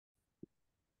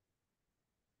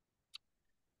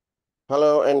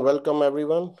Hello and welcome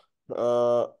everyone.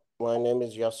 My name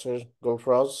is Yasser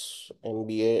Gulfraz,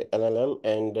 MBA LLM,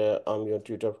 and I'm your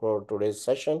tutor for today's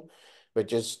session,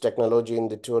 which is technology in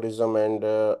the tourism and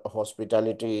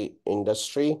hospitality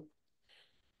industry.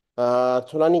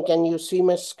 Thulani, can you see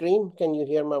my screen? Can you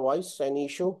hear my voice? Any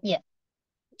issue? Yeah.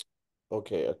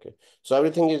 Okay. So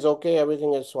everything is okay?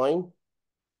 Everything is fine?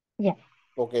 Yeah.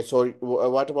 Okay, so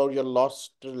what about your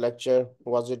last lecture?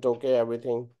 Was it okay,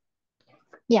 everything?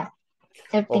 Yeah.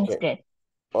 Everything's Okay, great.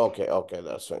 okay,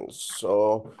 that's fine.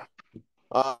 So,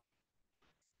 uh,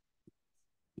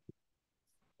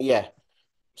 yeah.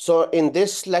 So in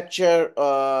this lecture,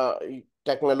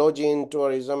 technology in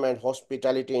tourism and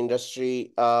hospitality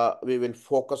industry, we will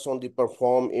focus on the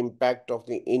profound impact of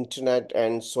the internet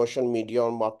and social media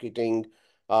on marketing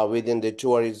within the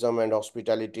tourism and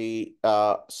hospitality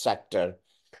sector.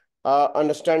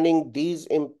 Understanding these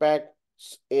impacts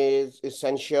is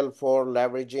essential for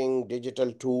leveraging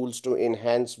digital tools to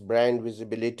enhance brand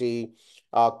visibility,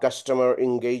 customer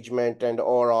engagement, and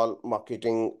overall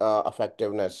marketing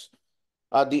effectiveness.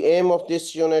 The aim of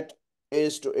this unit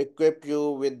is to equip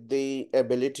you with the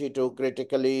ability to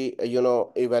critically,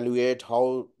 evaluate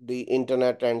how the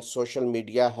internet and social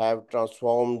media have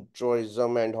transformed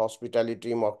tourism and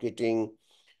hospitality marketing.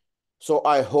 So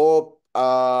I hope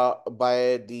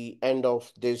by the end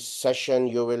of this session,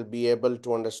 you will be able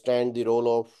to understand the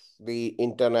role of the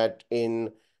internet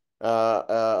in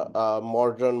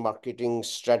modern marketing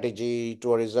strategy,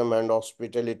 tourism and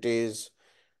hospitalities,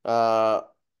 uh,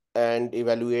 and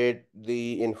evaluate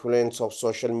the influence of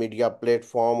social media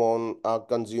platform on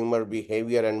consumer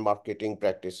behavior and marketing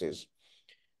practices.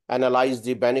 Analyze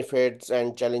the benefits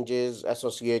and challenges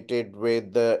associated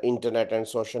with the internet and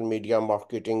social media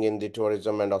marketing in the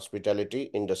tourism and hospitality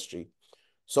industry.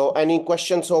 So any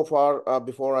questions so far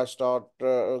before I start,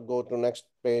 go to next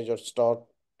page or start?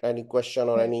 Any question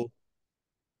or Mm. any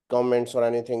comments or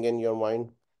anything in your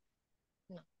mind?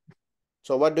 No.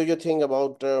 So what do you think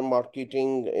about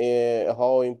marketing?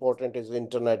 How important is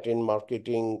internet in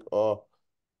marketing?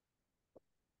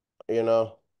 You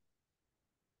know,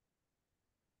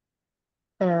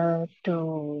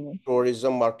 To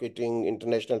tourism marketing,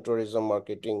 international tourism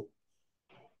marketing.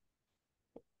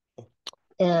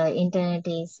 internet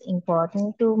is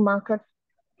important to market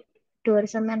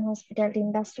tourism and hospitality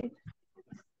industry.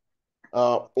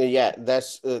 Yeah,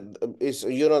 that's is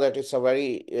that it's a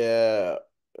very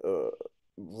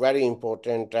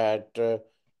important at role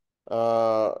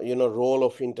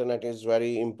of internet is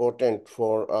very important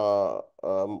for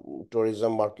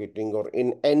tourism marketing or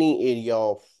in any area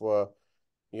of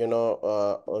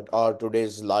our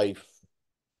today's life.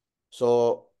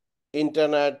 So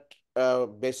internet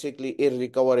basically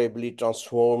irrecoverably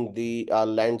transformed the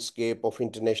landscape of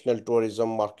international tourism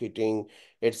marketing.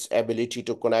 Its ability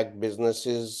to connect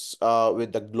businesses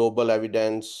with the global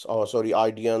audience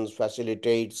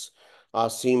facilitates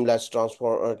seamless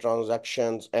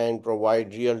transactions and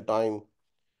provide real-time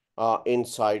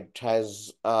insight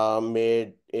has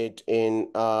made it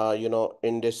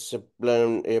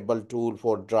indispensable tool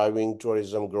for driving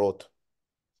tourism growth.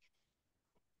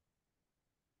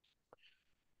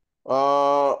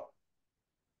 Uh,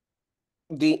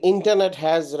 The internet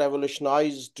has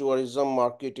revolutionized tourism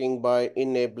marketing by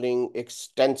enabling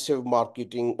extensive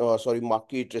market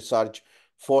research,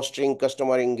 fostering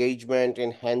customer engagement,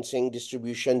 enhancing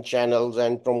distribution channels,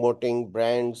 and promoting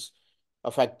brands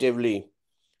effectively.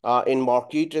 In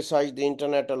market research, the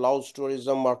internet allows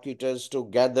tourism marketers to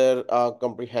gather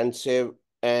comprehensive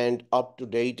and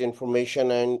up-to-date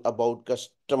information and about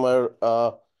customer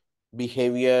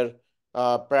behavior,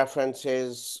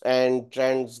 preferences, and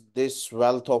trends. This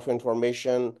wealth of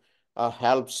information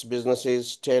helps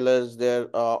businesses tailor their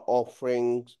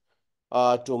offerings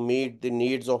to meet the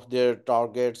needs of their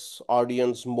targets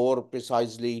audience more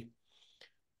precisely.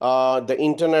 The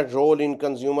internet role in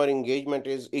consumer engagement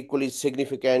is equally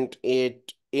significant.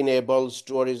 It enables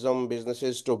tourism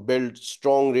businesses to build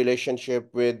strong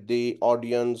relationship with the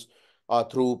audience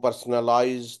through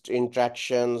personalized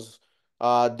interactions,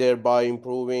 thereby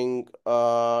improving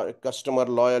customer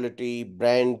loyalty,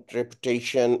 brand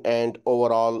reputation, and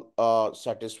overall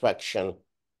satisfaction.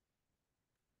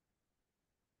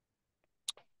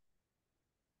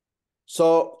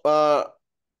 So,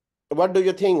 what do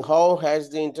you think? How has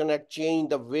the internet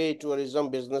changed the way tourism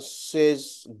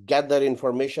businesses gather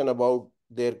information about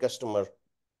their customer?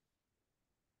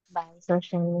 By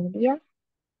social media.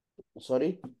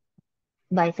 Sorry?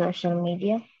 By social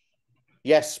media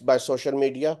Yes, by social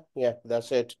media. Yeah,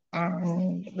 that's it.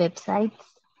 and websites.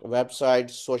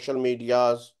 Websites, social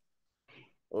medias,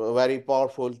 very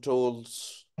powerful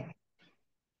tools.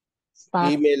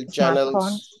 email Smartphones.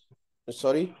 channels.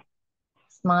 Sorry?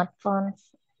 Smartphones.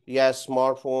 Yes,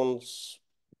 smartphones.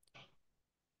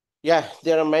 Yeah,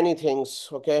 there are many things.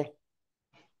 Okay.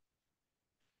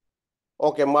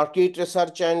 Okay, market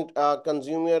research and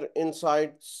consumer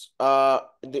insights.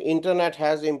 The internet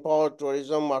has empowered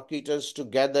tourism marketers to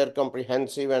gather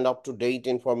comprehensive and up-to-date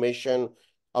information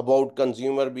about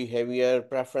consumer behavior,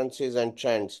 preferences, and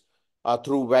trends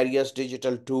through various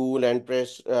digital tool and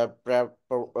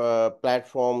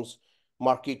platforms.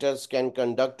 Marketers can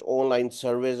conduct online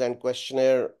surveys and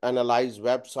questionnaire, analyze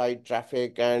website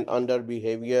traffic and under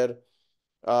behavior,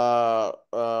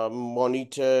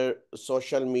 monitor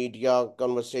social media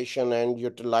conversation and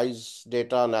utilize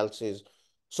data analysis.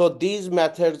 So these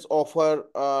methods offer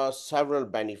several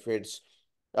benefits.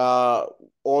 Uh,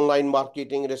 Online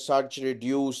marketing research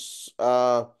reduce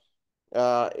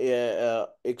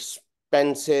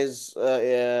expenses,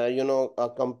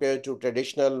 compared to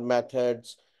traditional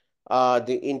methods.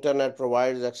 The internet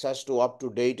provides access to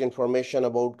up-to-date information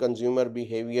about consumer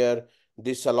behavior.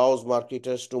 This allows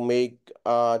marketers to make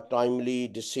timely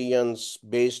decisions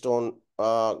based on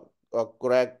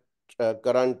correct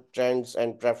current trends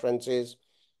and preferences.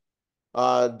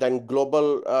 Then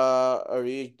global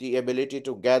reach, the ability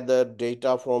to gather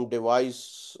data from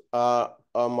device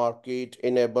market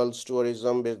enables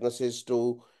tourism businesses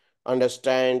to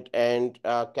understand and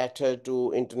cater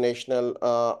to international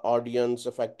audience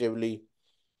effectively.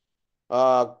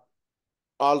 Uh,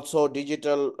 Also,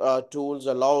 digital tools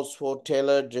allows for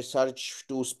tailored research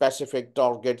to specific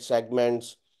target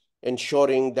segments,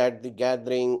 ensuring that the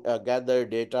gathered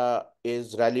data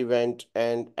is relevant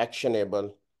and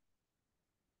actionable.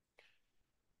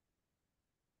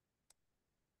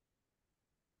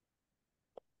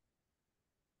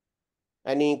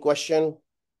 Any question?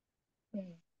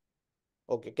 Mm.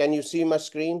 Okay, can you see my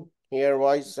screen here,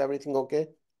 voice, everything okay?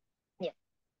 Yeah.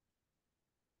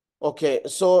 Okay,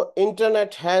 so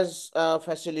internet has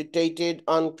facilitated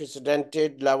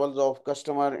unprecedented levels of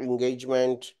customer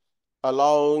engagement,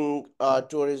 allowing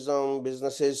tourism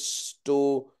businesses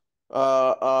to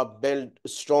build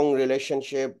strong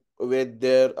relationship with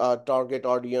their target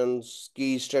audience.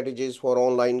 Key strategies for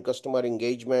online customer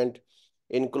engagement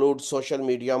include social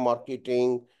media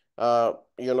marketing,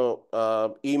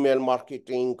 email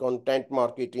marketing, content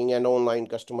marketing, and online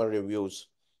customer reviews.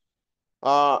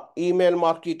 Email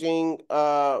marketing,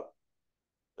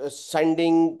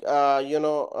 sending,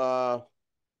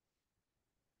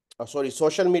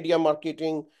 social media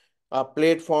marketing,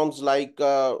 platforms like,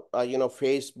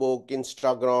 Facebook,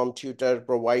 Instagram, Twitter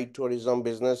provide tourism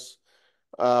businesses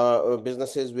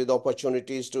with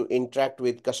opportunities to interact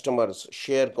with customers,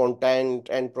 share content,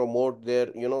 and promote their,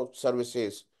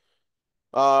 services.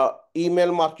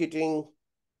 Email marketing.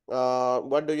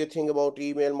 What do you think about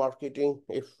email marketing?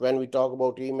 If when we talk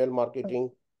about email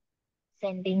marketing,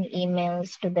 Sending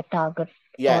emails to the target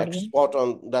yeah, audience. spot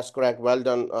on. That's correct. Well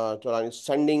done, Tolani.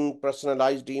 Sending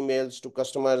personalized emails to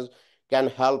customers can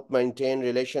help maintain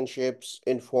relationships,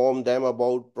 inform them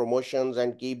about promotions,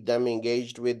 and keep them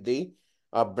engaged with the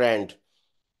brand.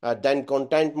 Then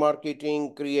content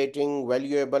marketing, creating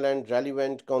valuable and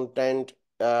relevant content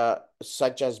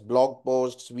such as blog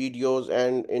posts, videos,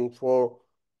 and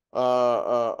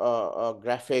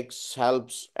graphics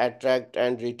helps attract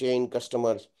and retain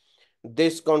customers.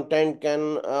 This content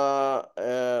can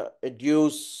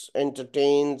educe,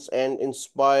 entertains, and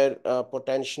inspire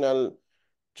potential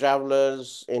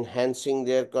travelers, enhancing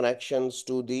their connections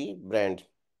to the brand.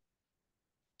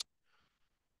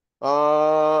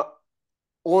 Uh,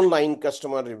 Online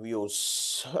customer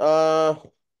reviews.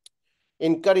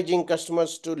 Encouraging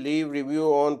customers to leave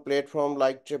review on platform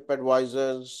like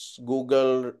TripAdvisor's,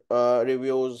 Google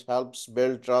reviews helps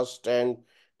build trust and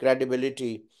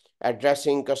credibility.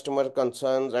 Addressing customer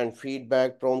concerns and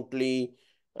feedback promptly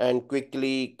and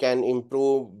quickly can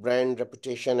improve brand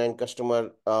reputation and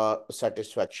customer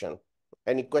satisfaction.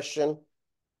 Any question?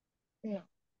 No.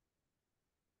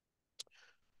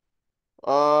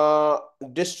 Uh,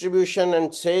 Distribution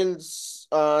and sales.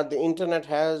 The internet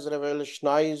has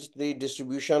revolutionized the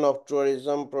distribution of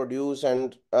tourism produce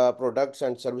and products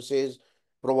and services,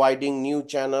 providing new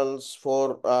channels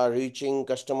for reaching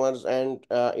customers and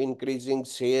increasing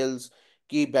sales.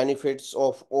 Key benefits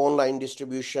of online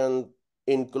distribution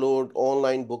include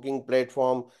online booking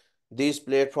platform. This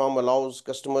platform allows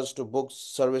customers to book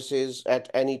services at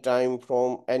any time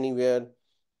from anywhere.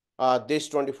 This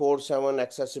 24/7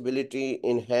 accessibility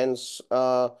enhance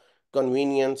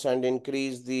convenience and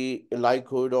increase the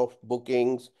likelihood of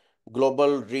bookings.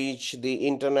 Global reach. The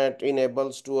internet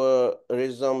enables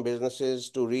tourism businesses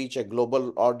to reach a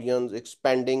global audience,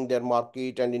 expanding their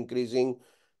market and increasing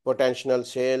potential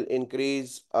sale,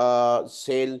 increase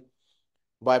sale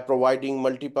by providing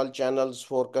multiple channels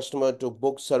for customer to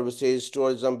book services.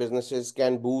 Tourism businesses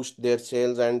can boost their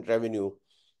sales and revenue.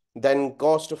 Then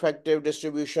cost-effective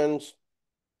distributions.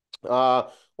 uh,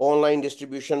 Online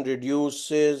distribution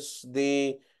reduces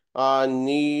the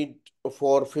need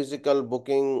for physical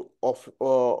booking of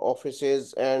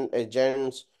offices and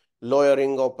agents,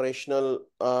 lowering operational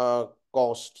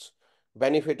costs.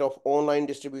 Benefit of online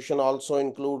distribution also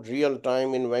include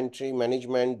real-time inventory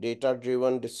management,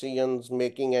 data-driven decisions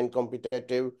making, and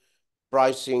competitive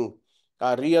pricing.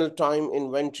 Real-time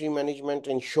inventory management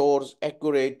ensures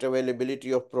accurate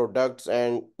availability of products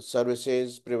and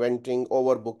services, preventing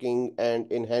overbooking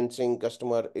and enhancing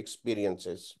customer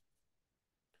experiences.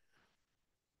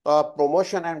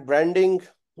 Promotion and branding.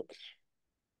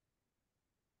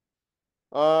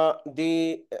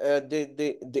 The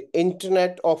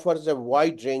internet offers a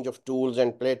wide range of tools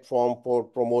and platform for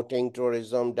promoting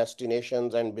tourism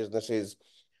destinations and businesses.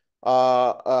 uh,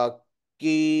 uh,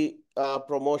 Key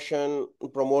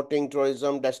promoting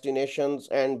tourism destinations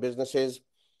and businesses.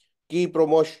 Key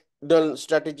promotional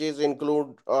strategies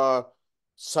include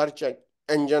search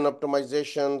engine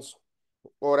optimizations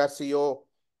or SEO,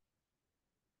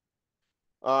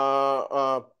 uh,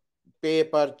 uh, pay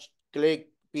per click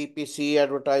PPC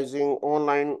advertising,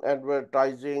 online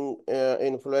advertising,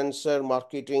 influencer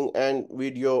marketing, and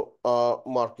video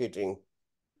marketing.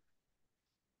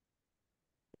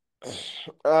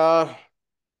 Uh,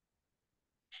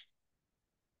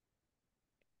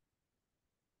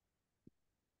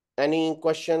 any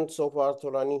questions so far,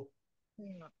 Thorani?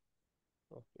 No.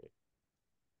 Okay.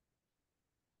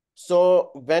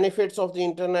 So benefits of the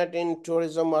internet in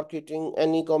tourism marketing,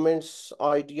 any comments,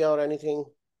 idea or anything?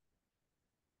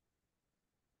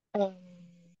 Um,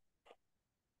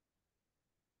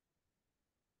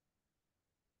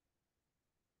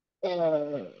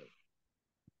 uh,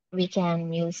 we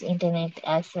can use internet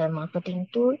as a marketing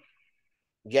tool.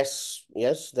 Yes,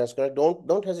 yes, that's correct.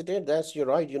 Don't hesitate. That's you're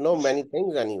right. You know many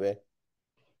things anyway.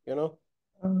 You know,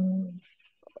 Um,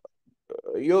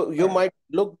 you uh, might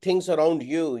look things around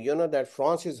you. You know that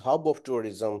France is hub of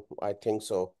tourism. I think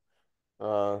so.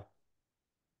 Uh,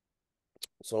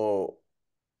 so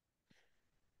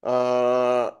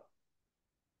uh,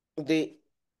 the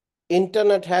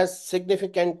Internet has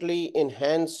significantly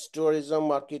enhanced tourism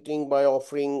marketing by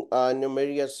offering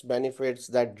numerous benefits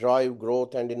that drive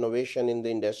growth and innovation in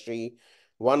the industry.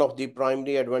 One of the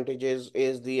primary advantages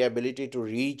is the ability to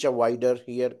reach a wider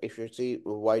here, if you see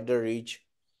wider reach,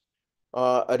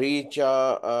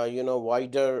 wider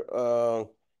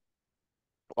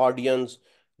audience.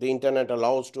 The internet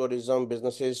allows tourism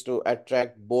businesses to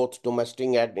attract both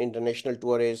domestic and international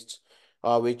tourists,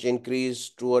 which increase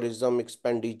tourism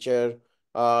expenditure.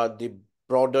 The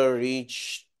broader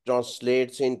reach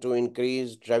translates into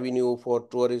increased revenue for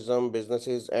tourism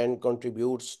businesses and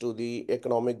contributes to the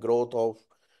economic growth of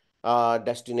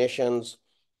destinations.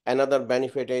 Another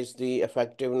benefit is the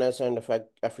effectiveness and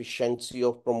efficiency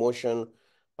of promotion.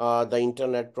 The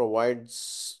internet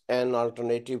provides an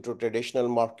alternative to traditional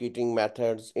marketing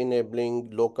methods, enabling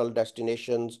local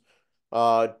destinations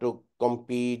to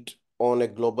compete on a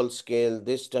global scale.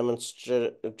 This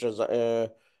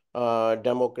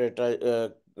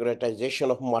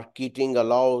democratization of marketing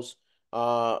allows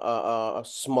a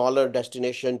smaller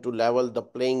destination to level the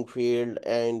playing field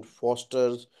and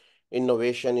fosters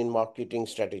innovation in marketing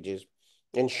strategies,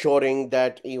 ensuring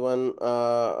that even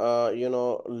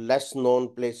less known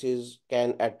places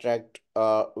can attract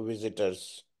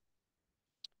visitors.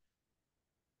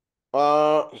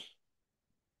 Uh,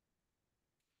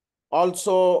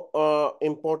 Also,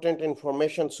 important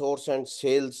information source and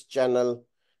sales channel.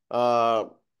 Uh,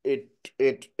 it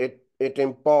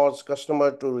empowers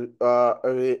customer to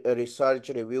research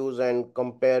reviews and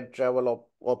compare travel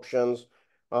options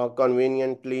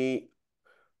conveniently.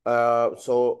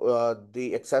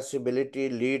 The accessibility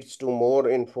leads to more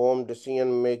informed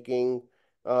decision making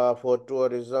for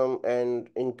tourism and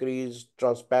increased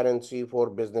transparency for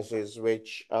businesses,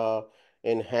 which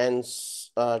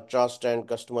enhance trust and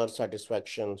customer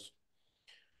satisfactions.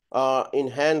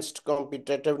 Enhanced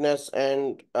competitiveness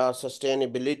and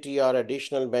sustainability are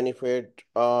additional benefit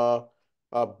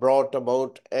brought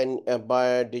about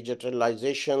by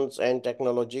digitalizations and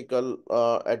technological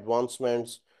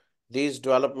advancements. These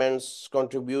developments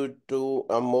contribute to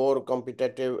a more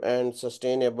competitive and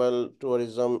sustainable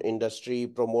tourism industry,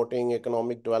 promoting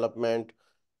economic development,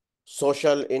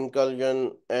 social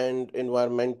inclusion, and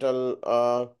environmental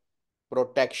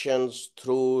protections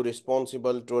through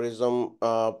responsible tourism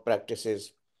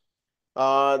practices.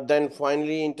 Then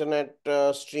finally, internet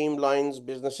streamlines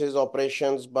businesses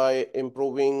operations by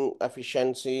improving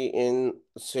efficiency in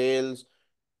sales,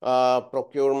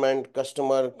 procurement,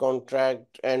 customer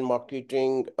contract, and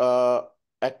marketing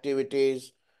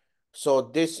activities. So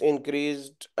this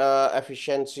increased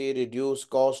efficiency, reduce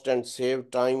cost, and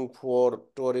save time for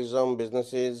tourism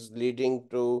businesses, leading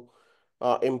to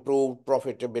improved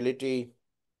profitability.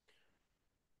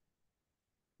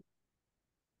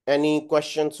 Any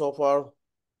questions so far?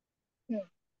 Hmm.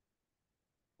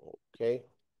 Okay.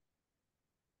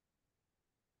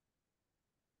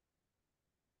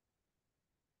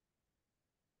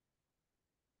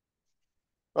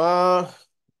 Uh,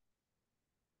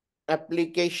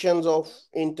 Applications of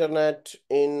internet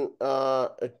in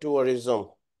tourism.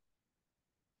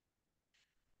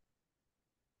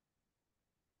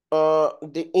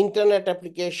 The internet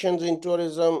applications in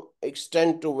tourism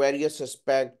extend to various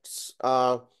aspects,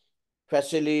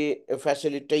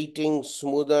 facilitating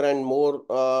smoother and more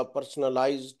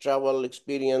personalized travel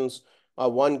experience.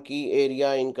 One key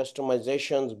area in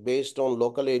customizations based on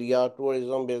local area,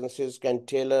 tourism businesses can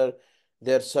tailor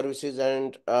their services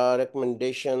and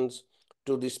recommendations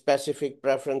to the specific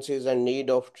preferences and need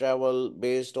of travel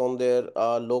based on their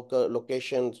local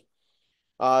locations.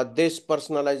 This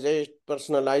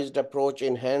personalized approach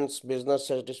enhance business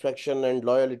satisfaction and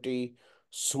loyalty.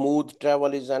 Smooth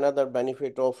travel is another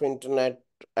benefit of internet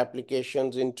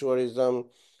applications in tourism.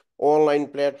 Online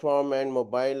platform and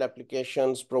mobile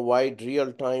applications provide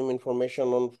real-time information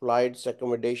on flights,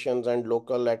 accommodations, and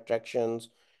local attractions,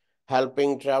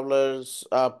 helping travelers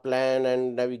plan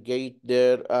and navigate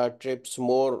their trips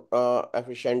more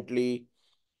efficiently.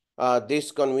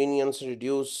 This convenience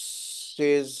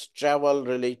reduces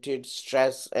travel-related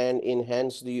stress and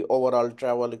enhance the overall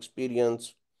travel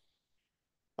experience.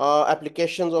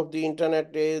 Applications of the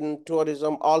internet in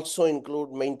tourism also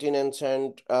include maintenance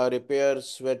and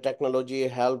repairs, where technology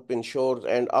help ensure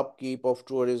and upkeep of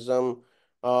tourism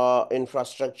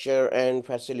infrastructure and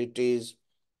facilities.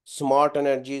 Smart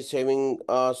energy saving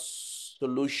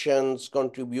solutions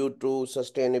contribute to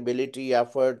sustainability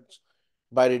efforts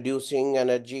by reducing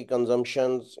energy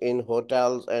consumptions in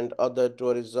hotels and other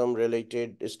tourism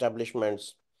related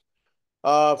establishments.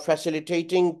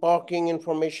 Facilitating parking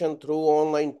information through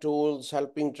online tools,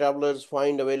 helping travelers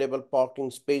find available parking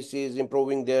spaces,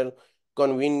 improving their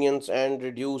convenience, and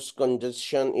reduce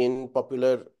congestion in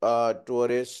popular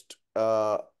tourist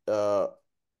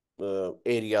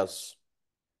areas.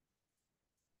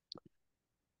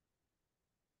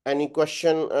 Any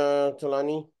question,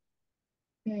 Tulani?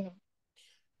 Hmm.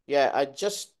 Yeah, I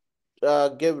just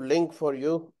give link for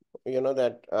you. You know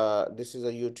that this is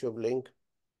a YouTube link.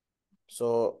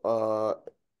 So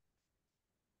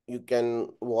you can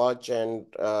watch and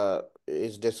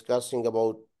is discussing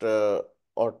about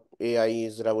or AI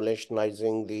is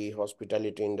revolutionizing the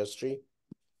hospitality industry.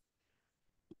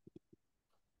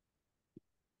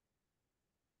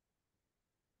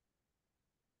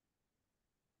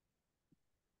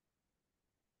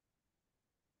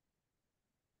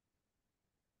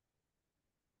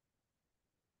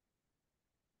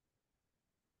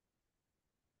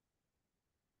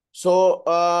 So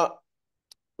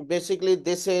basically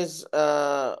this is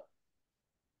uh,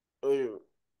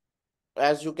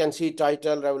 as you can see,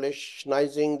 title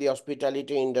revolutionizing the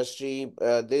hospitality industry.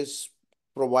 This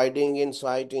providing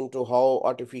insight into how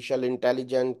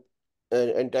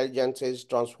intelligence is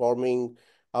transforming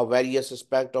various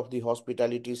aspects of the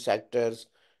hospitality sectors.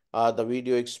 The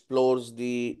video explores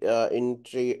the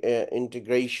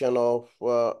integration of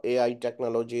AI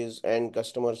technologies and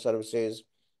customer services,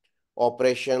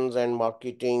 operations and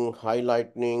marketing,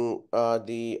 highlighting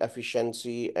the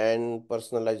efficiency and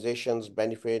personalizations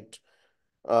benefit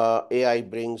AI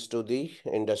brings to the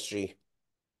industry.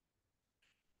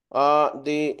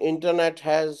 The internet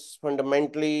has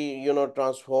fundamentally,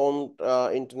 transformed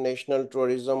international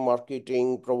tourism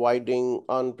marketing, providing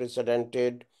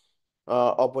unprecedented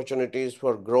opportunities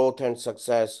for growth and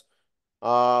success.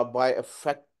 By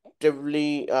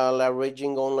effectively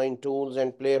leveraging online tools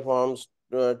and platforms,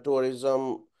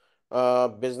 tourism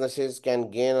businesses can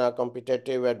gain a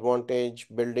competitive advantage,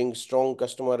 building strong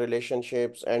customer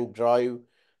relationships and drive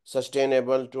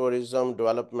sustainable tourism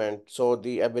development. So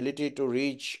the ability to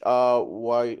reach a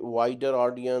wider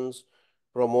audience,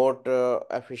 promote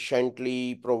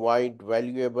efficiently, provide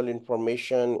valuable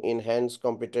information, enhance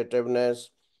competitiveness,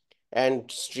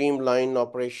 and streamline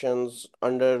operations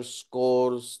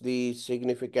underscores the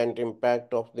significant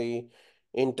impact of the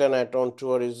internet on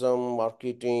tourism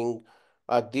marketing.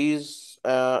 These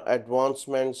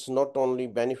advancements not only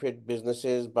benefit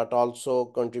businesses but also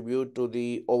contribute to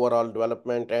the overall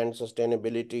development and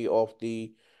sustainability of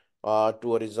the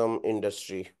tourism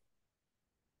industry.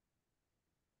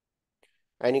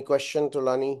 Any question,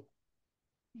 Tulani?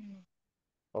 Mm.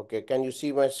 Okay, can you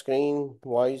see my screen?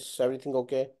 Voice, everything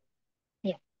okay?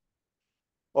 Yeah.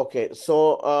 Okay,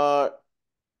 so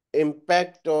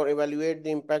impact or evaluate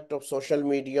the impact of social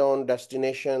media on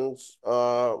destinations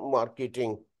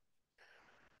marketing.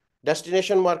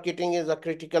 Destination marketing is a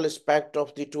critical aspect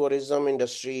of the tourism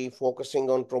industry, focusing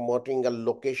on promoting a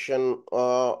location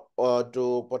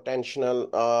to potential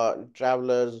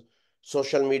travelers.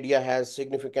 Social media has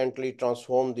significantly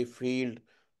transformed the field,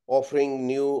 offering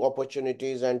new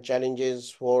opportunities and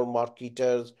challenges for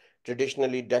marketers.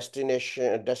 Traditionally,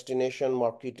 destination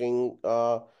marketing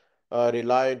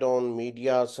relied on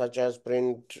media such as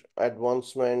print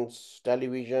advertisements,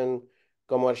 television,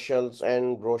 commercials,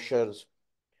 and brochures.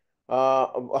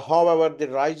 However, the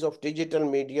rise of digital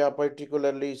media,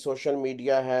 particularly social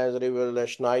media, has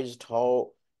revolutionized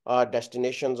how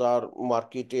destinations are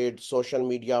marketed. Social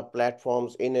media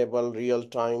platforms enable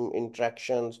real-time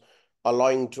interactions,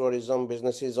 allowing tourism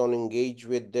businesses to engage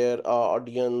with their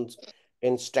audience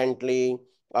instantly.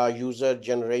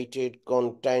 User-generated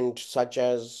content such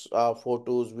as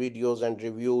photos, videos, and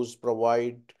reviews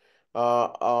provide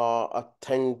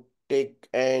authentic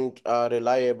and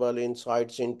reliable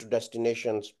insights into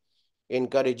destinations,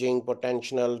 encouraging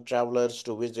potential travelers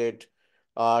to visit.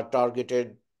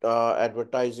 Targeted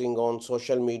advertising on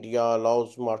social media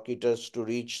allows marketers to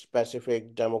reach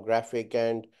specific demographic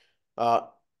and uh,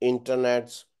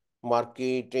 internet's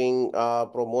marketing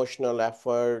promotional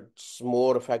efforts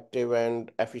more effective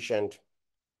and efficient.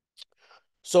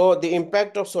 So the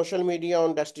impact of social media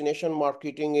on destination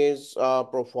marketing is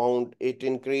profound. It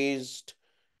increases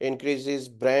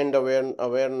brand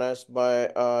awareness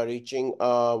by reaching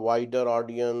a wider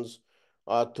audience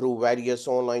through various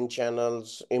online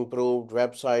channels. Improved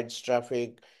websites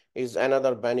traffic is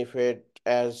another benefit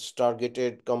as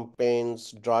targeted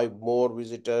campaigns drive more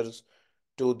visitors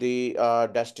to the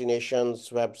destination's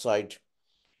website.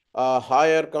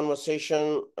 Higher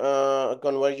conversion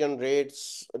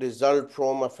rates result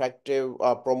from effective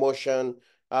promotion,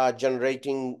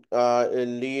 generating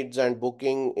leads and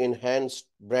booking. Enhanced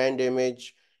brand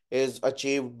image is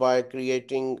achieved by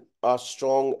creating a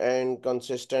strong and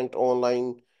consistent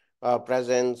online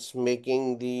presence,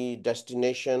 making the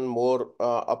destination more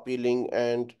appealing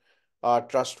and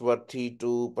trustworthy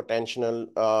to potential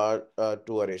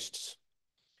tourists.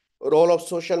 Role of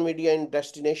social media in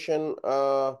destination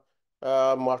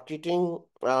marketing.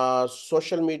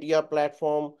 Social media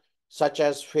platform such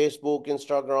as Facebook,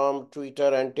 Instagram,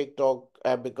 Twitter, and TikTok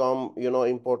have become,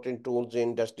 important tools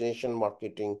in destination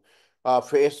marketing.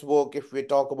 Facebook, if we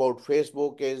talk about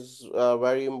Facebook, is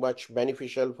very much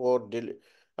beneficial for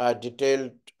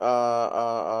detailed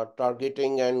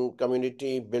targeting and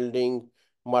community building.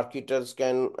 Marketers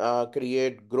can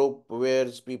create group where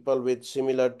people with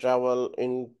similar travel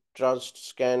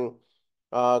interests can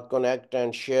connect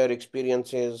and share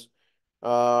experiences.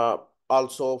 Uh,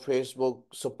 Also, Facebook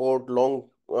support long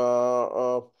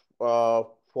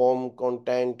form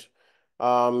content,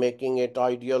 making it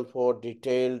ideal for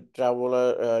detailed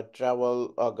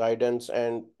travel guidance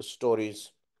and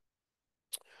stories.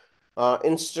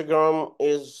 Instagram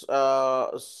is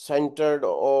centered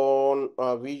on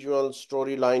visual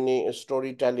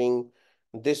storytelling.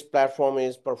 This platform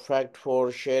is perfect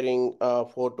for sharing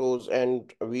photos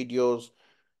and videos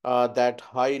that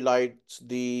highlights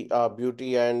the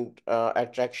beauty and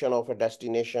attraction of a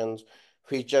destinations.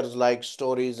 Features like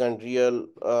stories and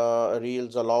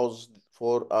reels allows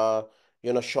for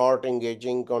short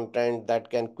engaging content that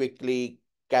can quickly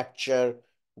capture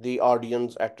the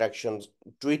audience attractions.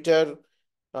 Twitter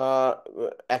uh,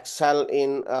 excel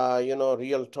in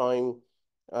real time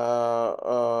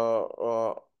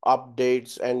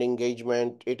updates and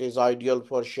engagement. It is ideal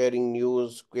for sharing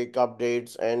news, quick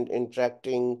updates, and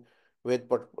interacting with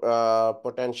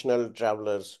potential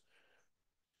travelers.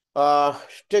 Uh,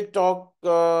 TikTok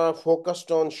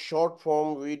focused on short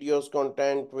form videos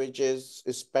content, which is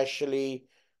especially,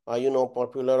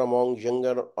 popular among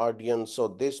younger audience. So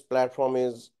this platform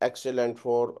is excellent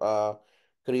for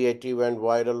creative and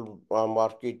viral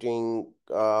marketing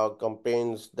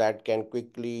campaigns that can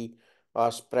quickly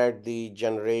spread the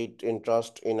generate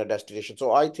interest in a destination.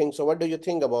 So I think so. What do you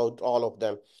think about all of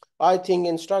them? I think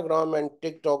Instagram and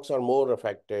TikToks are more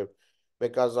effective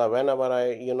because whenever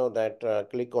I,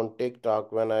 click on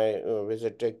TikTok, when I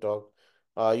visit TikTok,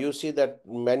 You see that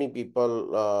many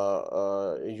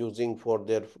people using for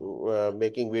their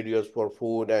making videos for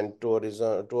food and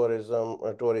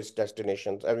tourist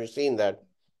destinations. Have you seen that?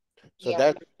 So Yeah.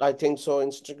 that I think so.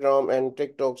 Instagram and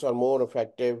TikToks are more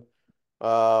effective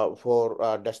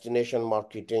for destination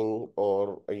marketing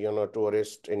or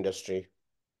tourist industry.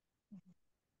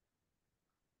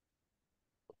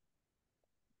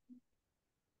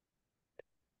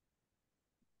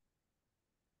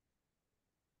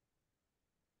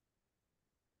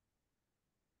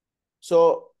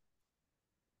 So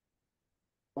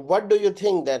what do you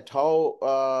think that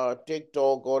how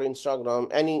TikTok or Instagram,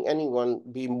 anyone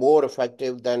be more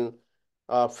effective than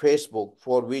Facebook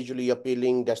for visually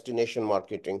appealing destination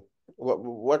marketing? Uh,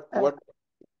 What?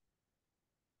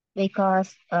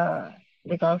 because uh,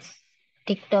 because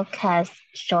TikTok has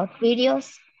short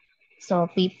videos, so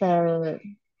people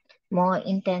more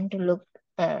intend to look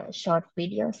short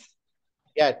videos.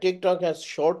 Yeah, TikTok has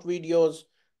short videos.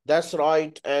 That's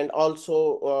right, and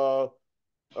also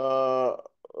uh, uh,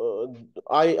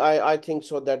 I think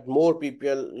so that more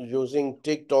people using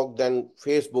TikTok than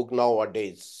Facebook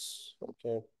nowadays.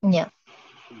 Okay. Yeah,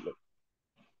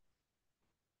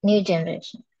 new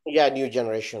generation. Yeah, new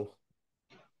generation.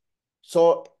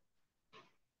 So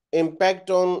impact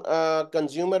on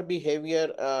consumer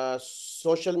behavior.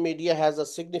 Social media has a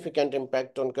significant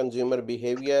impact on consumer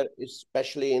behavior,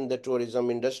 especially in the tourism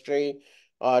industry.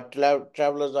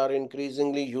 Travelers are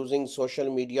increasingly using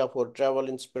social media for travel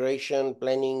inspiration,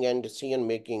 planning, and decision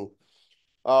making.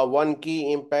 One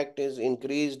key impact is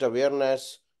increased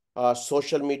awareness.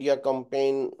 Social media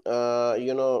campaign,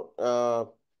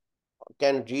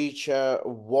 can reach a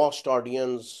vast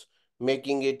audience,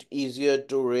 making it easier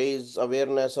to raise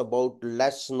awareness about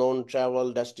less known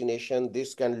travel destination.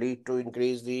 This can lead to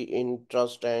increase the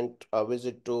interest and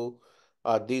visit to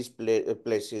these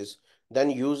places. Then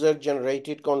user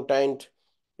generated content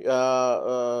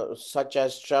such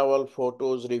as travel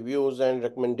photos, reviews, and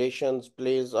recommendations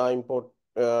plays a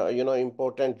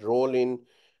important role in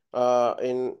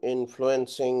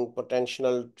influencing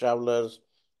potential travelers.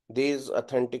 These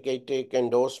authenticated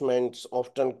endorsements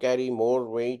often carry more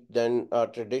weight than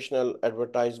traditional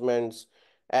advertisements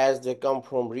as they come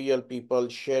from real people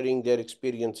sharing their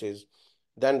experiences.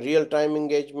 Then real-time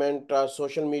engagement,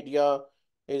 social media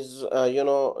is,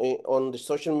 on the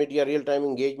social media, real-time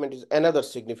engagement is another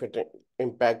significant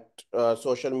impact.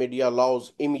 Social media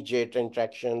allows immediate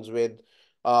interactions with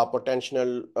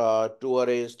potential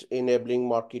tourists, enabling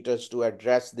marketers to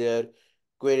address their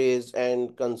queries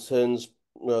and concerns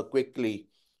quickly.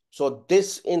 So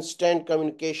this instant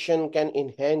communication can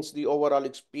enhance the overall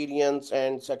experience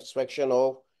and satisfaction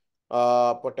of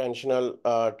potential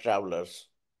travelers.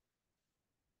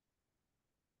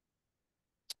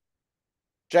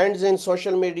 Trends in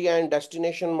social media and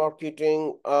destination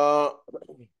marketing.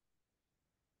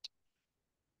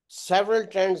 Several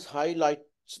trends highlight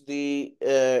the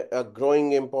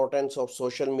growing importance of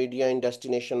social media in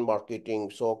destination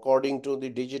marketing. So according to the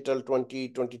Digital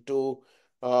 2022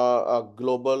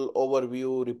 Global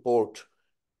Overview Report,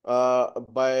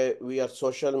 by we are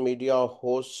social media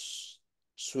hosts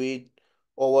suite,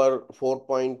 over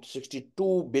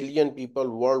 4.62 billion people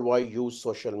worldwide use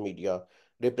social media,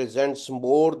 represents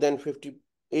more than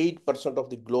 58% of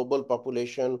the global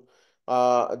population.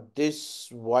 This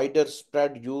wider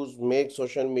spread use makes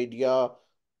social media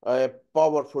a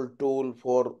powerful tool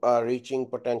for reaching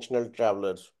potential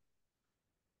travelers.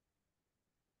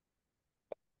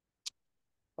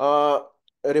 Uh,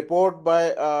 a report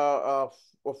by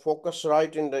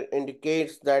Focusrite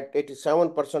indicates that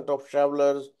 87% of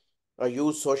travelers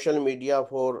use social media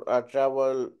for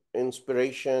travel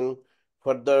inspiration.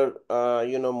 Further,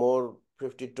 more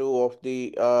 52 of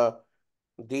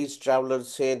these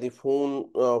travelers say the phone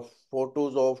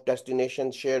photos of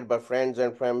destinations shared by friends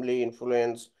and family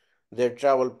influence their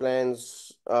travel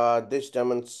plans. This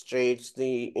demonstrates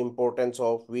the importance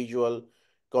of visual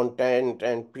content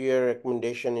and peer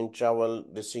recommendation in travel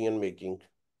decision making.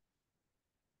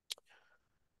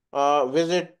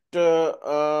 Visit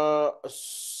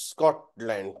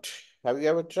Scotland. Have you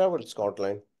ever traveled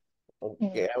Scotland? Mm.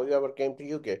 Okay. Have you ever came to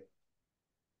UK?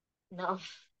 No.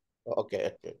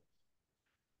 Okay. Okay.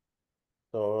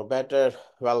 So better.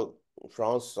 Well,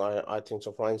 France. I think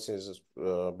so. France is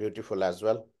beautiful as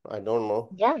well. I don't know.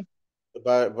 Yeah.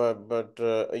 But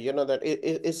you know that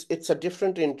it's a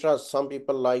different interest. Some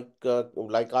people like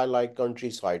I like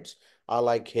countrysides. I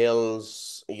like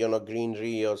hills,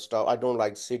 greenery or stuff. I don't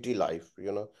like city life.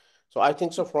 So I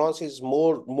think so France is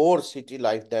more city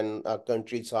life than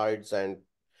countrysides. And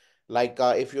like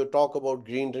if you talk about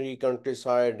greenery,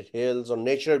 countryside, hills or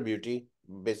nature beauty,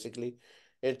 basically,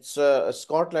 It's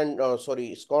Scotland,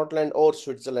 sorry, Scotland or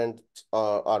Switzerland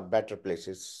are better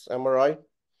places. Am I right?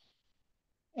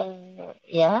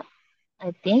 Yeah,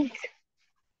 I think.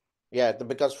 Yeah,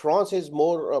 because France is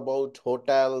more about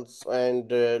hotels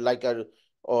and like a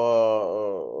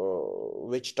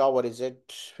which tower is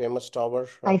it? Famous tower?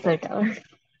 I Eiffel forgot. Tower.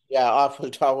 Yeah, Eiffel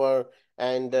Tower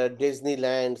and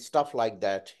Disneyland, stuff like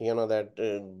that. You know that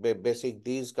basic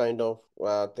these kind of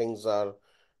things are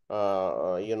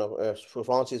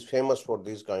France is famous for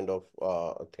these kind of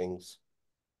things.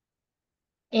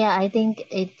 Yeah, I think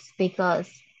it's because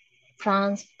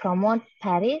France promote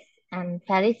Paris, and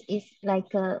Paris is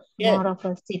like a Yeah, more of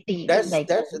a city. That's Like,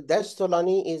 that's that's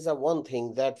Solani is a one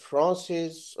thing that France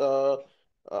is.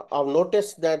 I've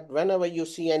noticed that whenever you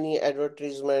see any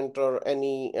advertisement or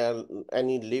any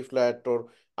leaflet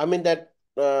or I mean that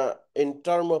in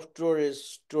term of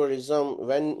tourism,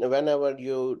 whenever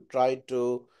you try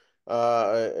to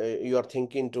you are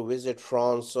thinking to visit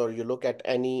France or you look at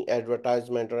any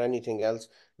advertisement or anything else,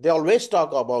 they always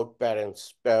talk about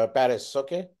Paris.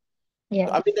 Okay. yeah,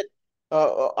 I mean,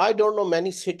 I don't know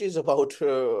many cities about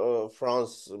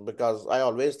France because I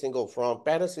always think of France.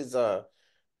 Paris is a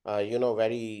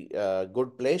very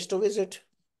good place to visit.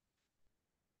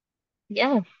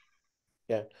 yeah,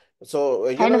 Yeah. So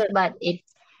you kind know of, that.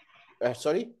 but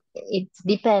Sorry. it's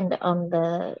depend on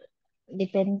the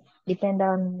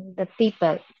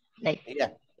people. Like, Yeah.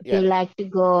 if you Yeah. like to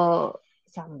go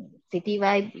some city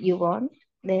vibe you want,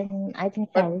 then I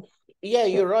think But Paris yeah, is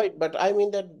good. you're right. But I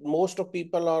mean that most of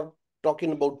people are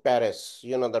talking about Paris.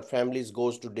 You know that families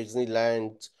goes to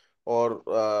Disneyland or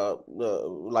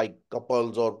like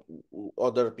couples or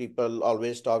other people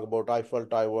always talk about Eiffel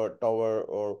Tower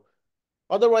or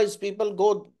otherwise, people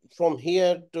go from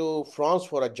here to France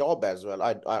for a job as well.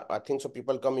 I think so.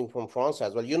 People coming from France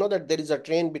as well. You know that there is a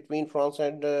train between France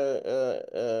and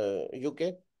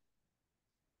UK,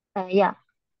 Yeah,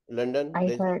 London.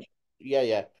 I heard. Yeah,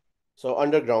 yeah. So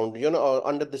underground, or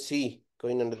under the sea,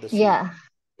 going under the sea. Yeah,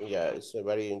 Yeah, it's a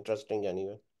very interesting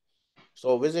anyway.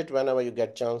 So visit whenever you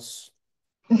get chance.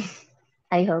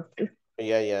 I hope to.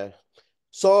 Yeah, yeah.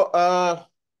 So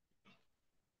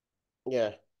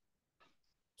yeah.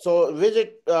 So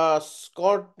visit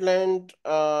Scotland.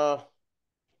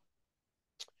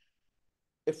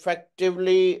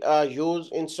 Effectively use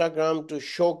Instagram to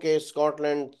showcase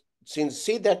Scotland. Since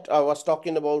see that I was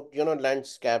talking about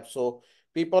landscape, so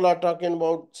people are talking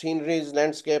about sceneries,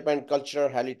 landscape, and cultural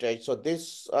heritage. So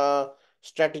this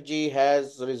strategy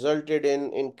has resulted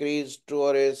in increased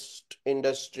tourist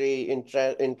industry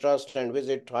interest and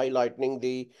visit, highlighting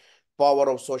the power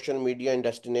of social media and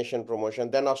destination promotion.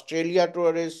 Then Australia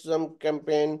tourism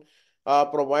campaign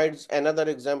provides another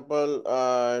example.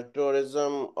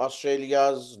 Tourism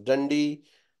Australia's Dundee,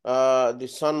 the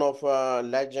son of a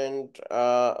legend,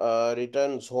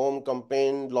 returns home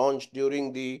campaign launched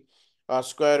during the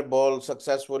Square Ball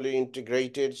successfully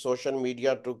integrated social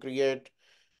media to create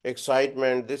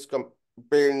excitement. This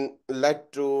campaign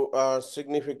led to a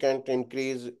significant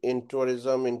increase in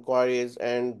tourism inquiries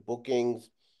and bookings,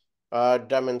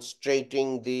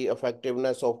 demonstrating the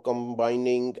effectiveness of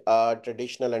combining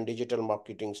traditional and digital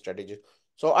marketing strategies.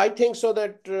 So I think so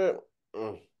that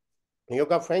you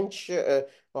got French,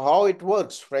 how it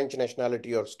works, French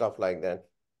nationality or stuff like that.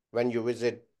 When you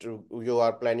visit, you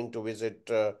are planning to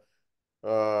visit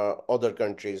other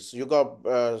countries. You got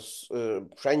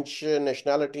French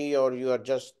nationality or you are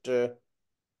just It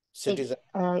citizen?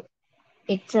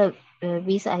 it's a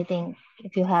visa. I think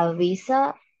if you have a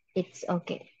visa, it's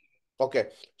okay. Okay,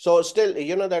 so still,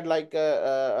 you know that like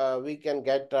we can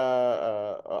get.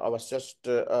 I was just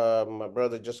my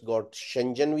brother just got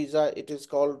Schengen visa. It is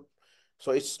called.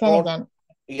 So it's Then cost. again,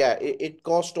 Yeah, it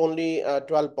cost only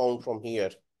 £12 from here.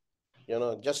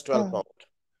 Just uh, £12.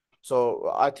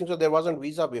 So I think so. There wasn't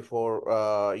visa before.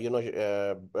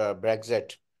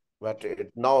 Brexit, but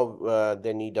now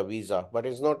they need a visa. But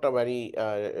it's not a very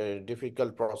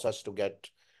difficult process to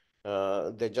get.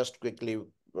 They just quickly,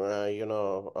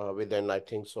 within I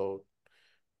think so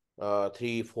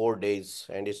 3 4 days,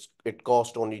 and it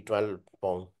cost only £12.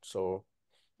 So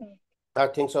I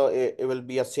think so it will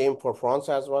be a same for France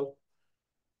as well.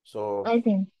 So I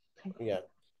think. yeah.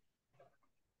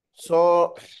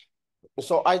 So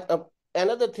I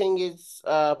another thing is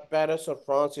Paris or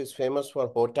France is famous for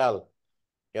hotel,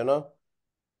 you know.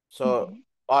 So Mhm.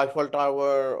 Eiffel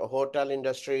Tower, hotel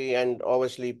industry, and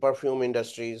obviously perfume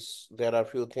industries. There are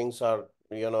few things are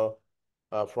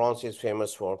France is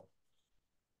famous for.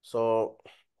 So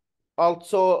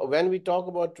also, when we talk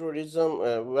about tourism,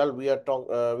 well, we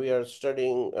are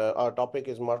studying. Our topic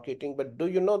is marketing. But do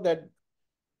you know that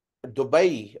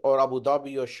Dubai or Abu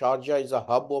Dhabi or Sharjah is a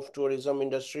hub of tourism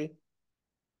industry.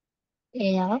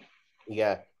 Yeah.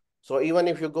 Yeah. So even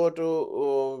if you go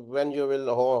to when you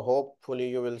will hopefully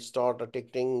you will start a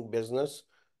ticketing business.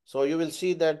 So you will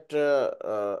see that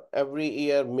every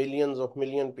year millions of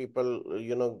million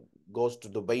people goes to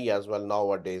Dubai as well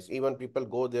nowadays. Even people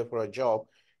go there for a job,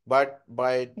 but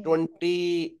by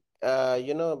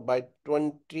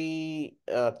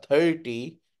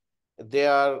 2030 they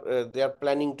are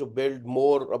planning to build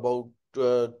more about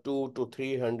 200 to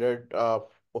 300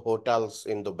 hotels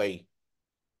in Dubai.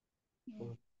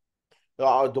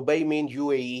 Dubai means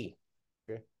UAE.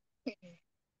 Okay.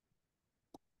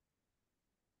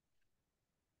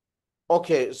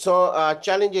 Okay, so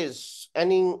challenges.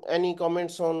 Any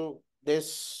comments on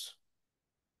this?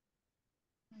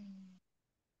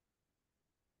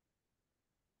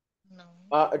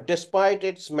 No. Despite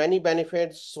its many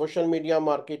benefits, social media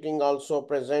marketing also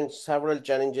presents several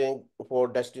challenges for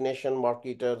destination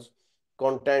marketers.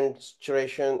 Content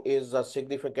curation is a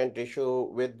significant issue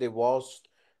with the vast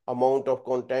amount of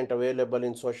content available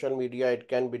in social media. It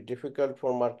can be difficult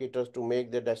for marketers to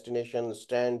make their destination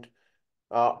stand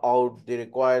out. They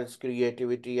requires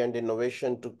creativity and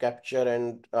innovation to capture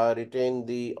and retain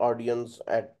the audience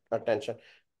at attention.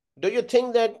 Do you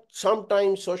think that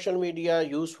sometimes social media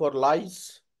used for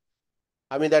lies?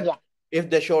 I mean Yeah. that if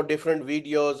they show different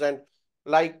videos and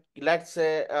like let's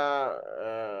say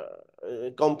a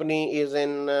company is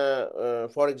in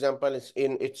for example it's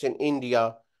in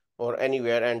India or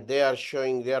anywhere and they are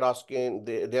asking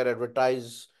they're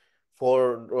advertise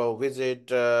for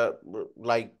visit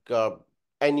like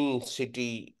any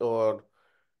city or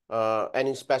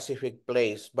any specific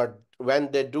place, but when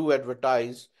they do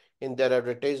advertise in their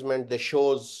advertisement, they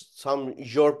shows some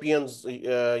Europeans,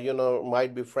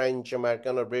 might be French,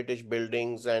 American, or British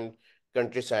buildings and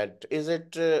countryside. Is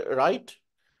it right?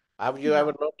 Have you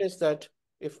ever No. noticed that?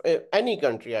 If any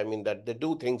country, I mean, that they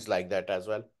do things like that as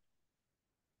well.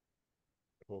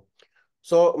 Hmm.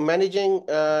 So managing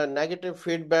negative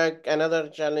feedback, another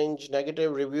challenge,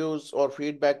 negative reviews or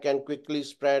feedback can quickly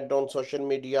spread on social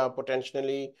media,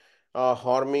 potentially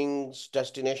harming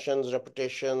destinations,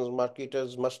 reputations.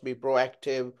 Marketers must be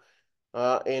proactive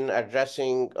in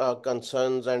addressing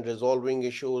concerns and resolving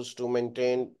issues to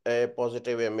maintain a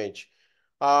positive image.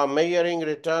 Measuring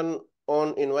return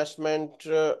on investment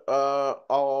or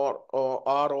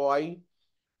ROI,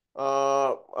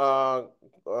 uh, uh,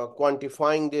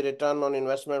 quantifying the return on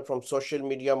investment from social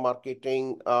media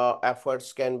marketing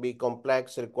efforts can be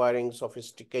complex, requiring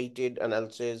sophisticated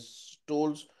analysis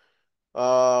tools.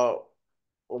 Uh,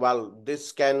 well,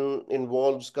 this can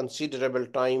involves considerable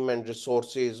time and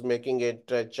resources, making it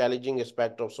a challenging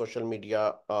aspect of social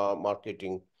media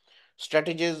marketing.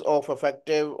 Strategies of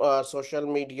effective social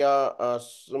media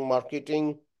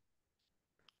marketing.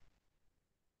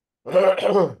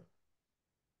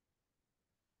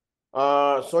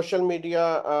 Social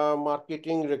media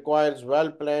marketing requires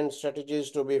well-planned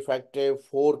strategies to be effective.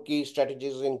 Four key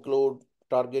strategies include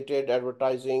targeted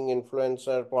advertising,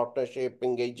 influencer partnership,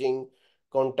 engaging,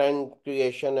 content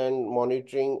creation and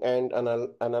monitoring, and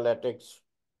analytics.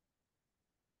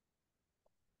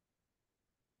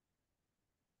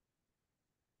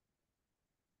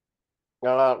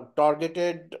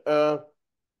 Targeted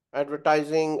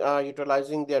advertising,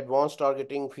 utilizing the advanced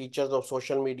targeting features of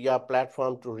social media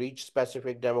platform to reach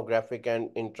specific demographic and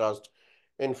interest.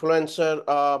 Influencer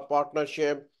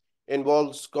partnership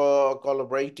involves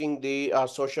collaborating the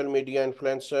social media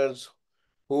influencers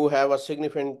who have a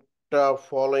significant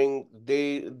following.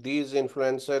 These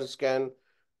influencers can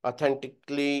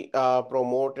authentically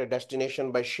promote a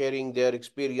destination by sharing their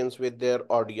experience with their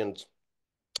audience.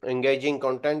 Engaging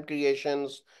content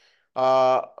creations,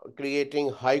 uh, creating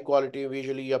high quality,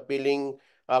 visually appealing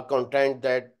content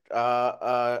that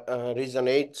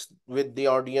resonates with the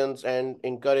audience and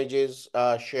encourages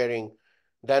sharing.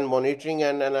 Then monitoring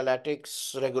and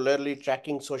analytics, regularly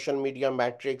tracking social media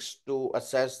metrics to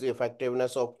assess the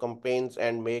effectiveness of campaigns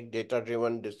and make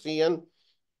data-driven decision.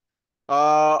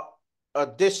 Uh,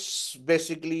 this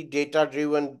basically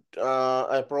data-driven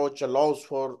approach allows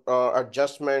for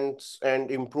adjustments and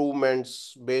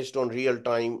improvements based on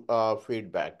real-time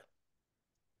feedback.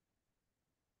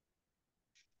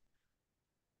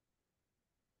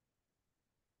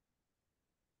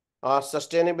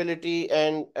 Sustainability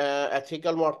and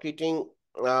ethical marketing.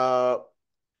 Uh,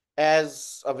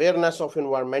 as awareness of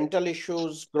environmental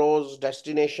issues grows,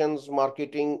 destinations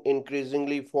marketing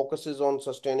increasingly focuses on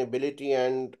sustainability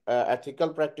and ethical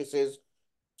practices.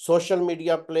 Social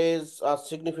media plays a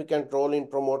significant role in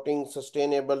promoting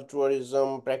sustainable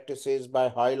tourism practices by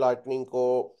highlighting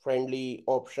eco-friendly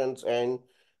options and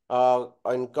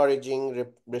encouraging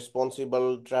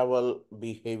responsible travel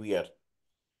behavior.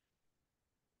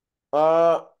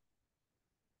 Uh,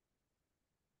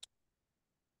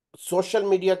 Social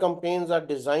media campaigns are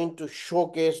designed to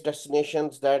showcase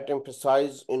destinations that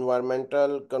emphasize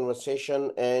environmental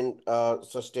conservation and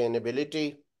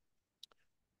sustainability.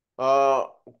 Uh,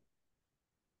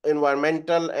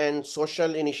 Environmental and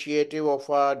social initiative of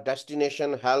a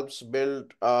destination helps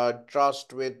build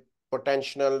trust with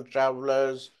potential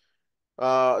travelers.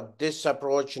 This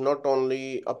approach not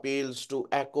only appeals to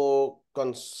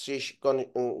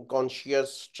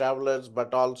conscious travelers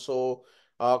but also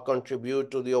contribute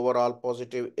to the overall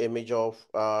positive image of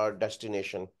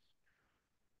destination.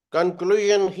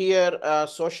 Conclusion here,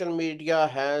 social media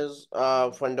has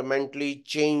fundamentally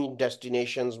changed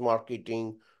destinations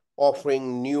marketing,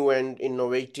 offering new and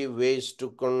innovative ways to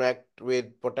connect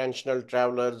with potential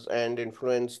travelers and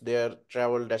influence their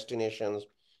travel destinations.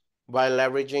 By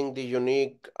leveraging the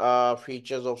unique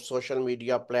features of social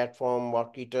media platform,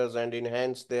 marketers and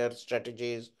enhance their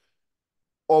strategies,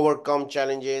 overcome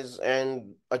challenges,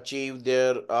 and achieve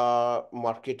their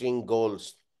marketing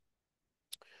goals.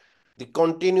 The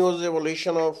continuous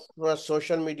evolution of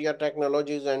social media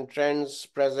technologies and trends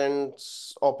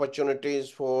presents opportunities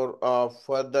for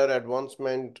further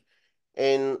advancement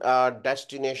in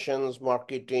destinations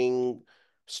marketing.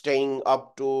 Staying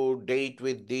up to date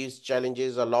with these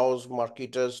challenges allows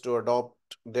marketers to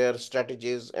adopt their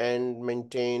strategies and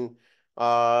maintain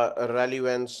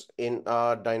relevance in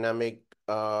a dynamic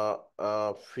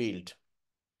field.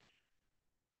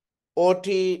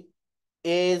 OT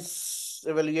is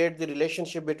evaluate the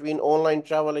relationship between online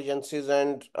travel agencies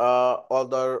and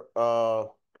others.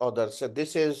 So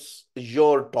this is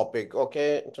your topic,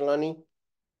 okay, Talani?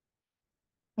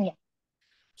 Yeah.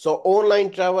 So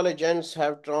online travel agents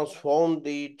have transformed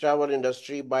the travel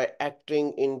industry by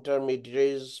acting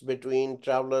intermediaries between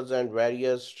travelers and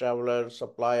various traveler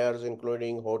suppliers,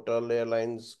 including hotel,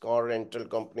 airlines, car rental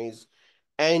companies,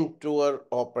 and tour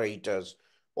operators.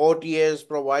 OTAs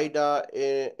provide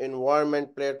a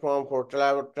environment platform for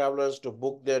travelers to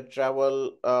book their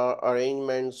travel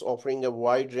arrangements, offering a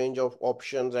wide range of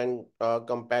options and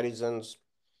comparisons.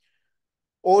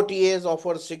 OTAs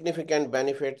offer significant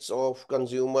benefits of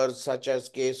consumers, such as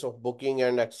case of booking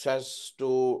and access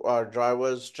to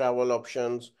drivers' travel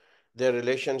options. Their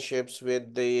relationships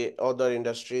with the other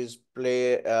industries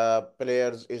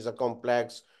players is a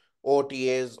complex.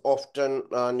 OTAs often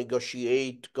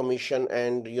negotiate commission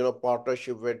and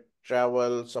partnership with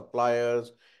travel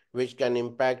suppliers, which can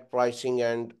impact pricing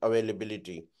and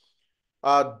availability.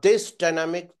 This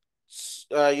dynamic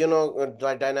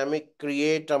the dynamic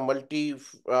create a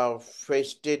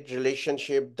multi-faceted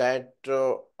relationship that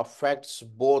affects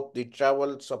both the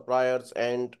travel suppliers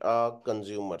and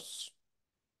consumers.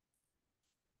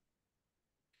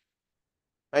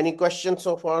 Any questions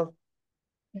so far?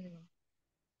 Mm.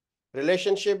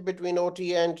 Relationship between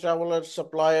OTA and travelers,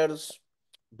 suppliers,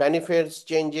 benefits,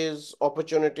 changes,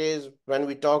 opportunities. When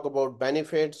we talk about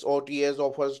benefits, OTAs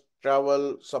offers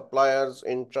travel suppliers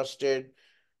interested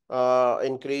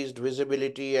increased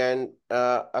visibility and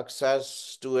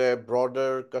access to a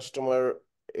broader customer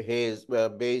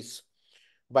base.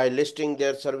 By listing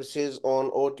their services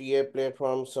on OTA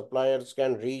platforms, suppliers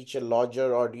can reach a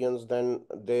larger audience than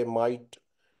they might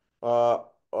uh,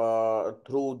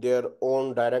 through their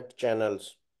own direct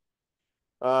channels.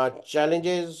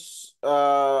 Challenges,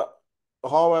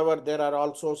 however, there are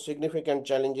also significant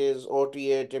challenges.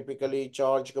 OTA typically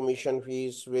charge commission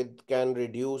fees, which can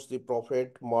reduce the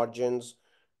profit margins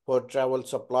for travel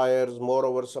suppliers.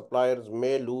 Moreover, suppliers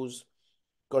may lose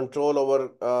control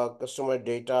over customer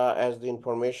data as the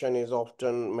information is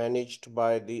often managed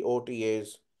by the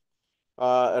OTAs.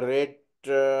 Rate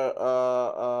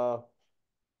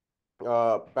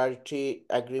parity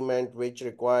agreement, which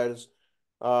requires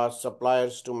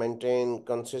suppliers to maintain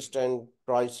consistent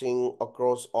pricing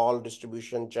across all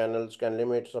distribution channels, can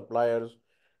limit suppliers'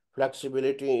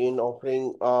 flexibility in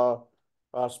offering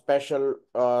special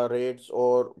rates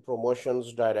or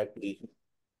promotions directly.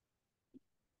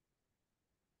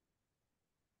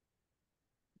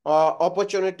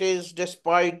 Opportunities,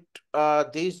 despite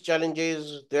these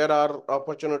challenges, there are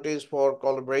opportunities for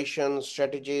collaboration,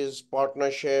 strategies,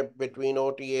 partnership between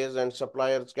OTAs and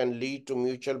suppliers can lead to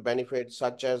mutual benefits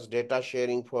such as data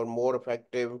sharing for more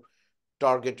effective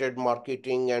targeted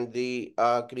marketing and the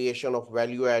creation of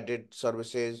value-added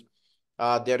services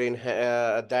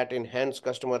that enhance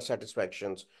customer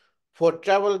satisfactions. For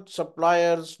travel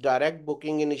suppliers, direct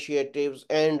booking initiatives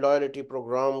and loyalty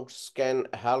programs can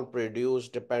help reduce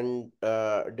dependence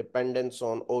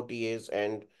on OTAs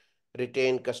and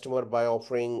retain customer by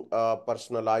offering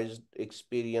personalized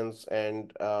experience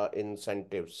and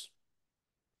incentives.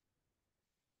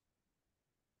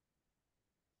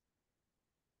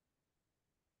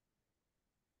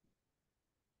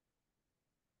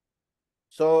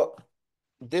 So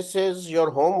this is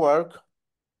your homework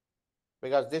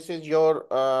because this is your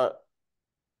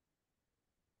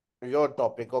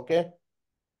topic, okay?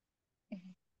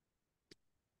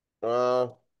 Uh,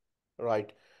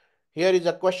 right. Here is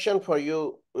a question for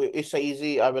you. It's a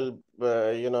easy. I will,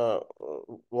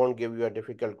 won't give you a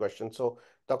difficult question. So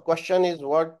the question is,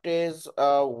 what is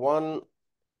one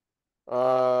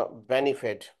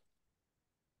benefit?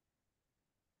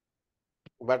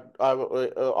 But I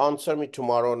will answer me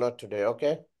tomorrow, not today.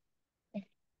 Okay?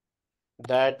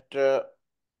 That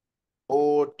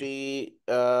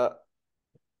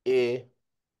A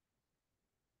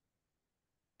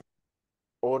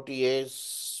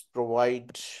OTAs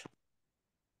provide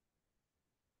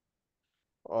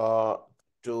uh,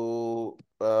 to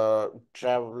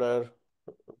travel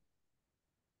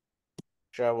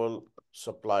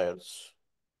suppliers.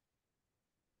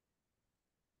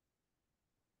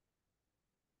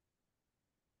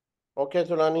 Okay,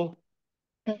 Tulani?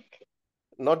 Okay.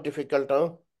 Not difficult,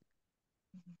 huh?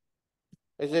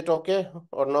 Is it okay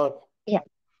or not? Yeah.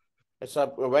 It's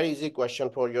a very easy question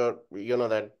for your,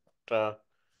 that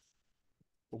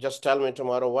just tell me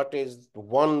tomorrow what is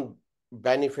one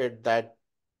benefit that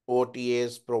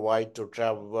OTAs provide to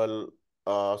travel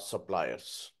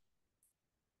suppliers.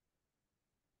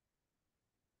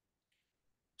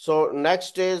 So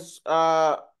next is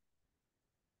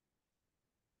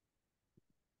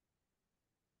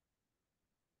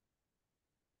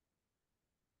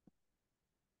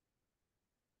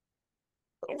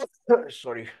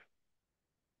sorry.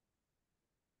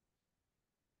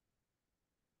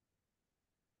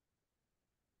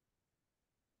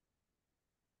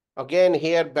 Again,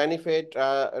 here benefit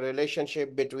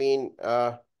relationship between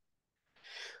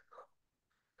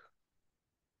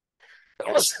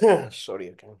sorry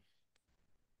again.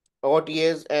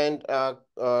 OTAs and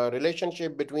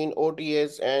relationship between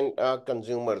OTAs and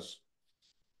consumers.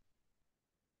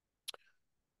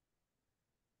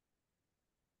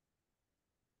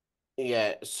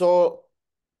 Yeah, so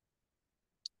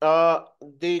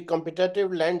the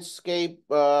competitive landscape,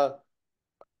 sorry,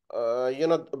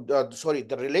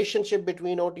 the relationship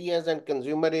between OTAs and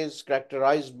consumer is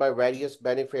characterized by various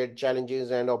benefit, challenges,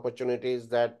 and opportunities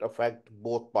that affect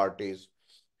both parties.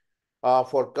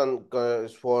 If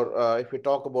we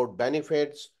talk about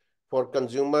benefits for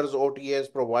consumers,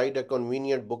 OTAs provide a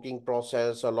convenient booking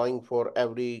process, allowing for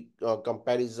every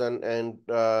comparison and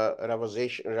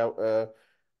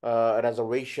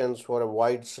reservations for a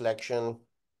wide selection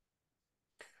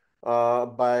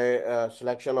by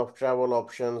selection of travel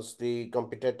options. The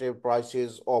competitive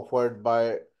prices offered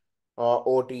by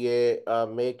OTA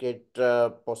make it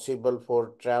possible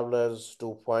for travelers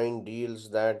to find deals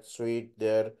that suit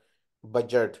their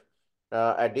budget.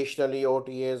 Additionally,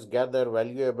 OTAs gather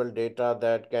valuable data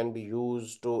that can be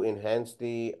used to enhance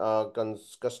the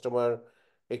customer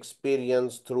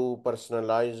experience through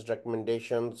personalized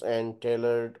recommendations and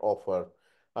tailored offer.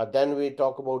 Then we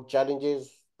talk about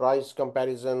challenges, price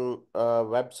comparison,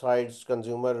 websites,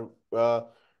 consumer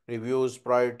reviews,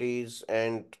 priorities,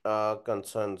 and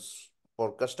concerns.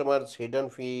 For customers, hidden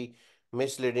fee,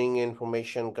 misleading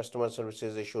information, customer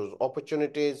services issues,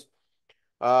 opportunities,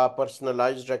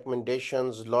 personalized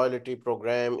recommendations, loyalty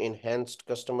program, enhanced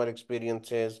customer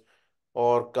experiences,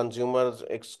 or consumers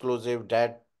exclusive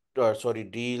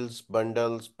deals,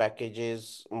 bundles,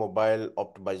 packages, mobile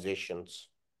optimizations.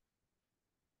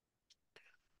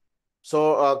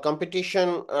 So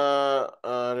competition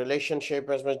relationship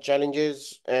has many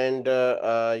challenges and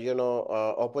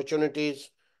opportunities.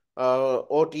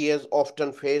 OTAs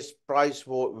often face price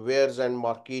wars and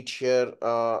market share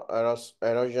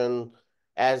erosion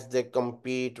as they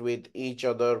compete with each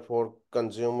other for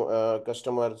consumer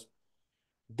customers.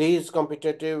 These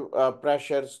competitive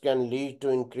pressures can lead to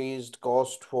increased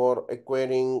cost for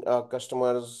acquiring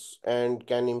customers and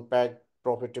can impact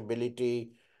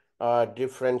profitability.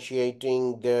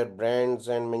 Differentiating their brands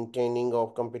and maintaining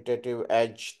of competitive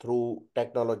edge through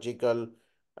technological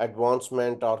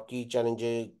advancement are key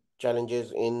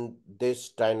challenges in this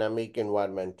dynamic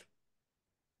environment.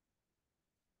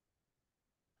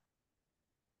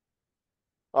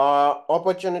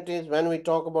 Opportunities, when we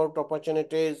talk about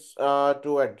opportunities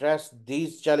to address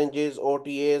these challenges,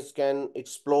 OTAs can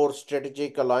explore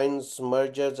strategic alliance,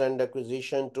 mergers, and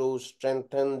acquisition to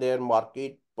strengthen their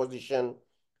market position.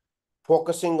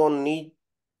 Focusing on niche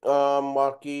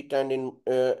market and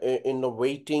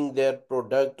innovating their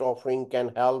product offering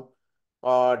can help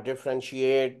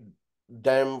differentiate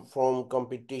them from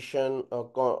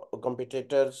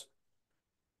competitors.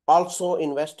 Also,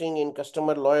 investing in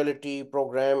customer loyalty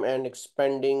program and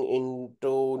expanding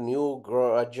into new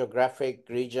geographic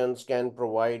regions can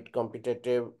provide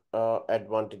competitive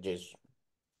advantages.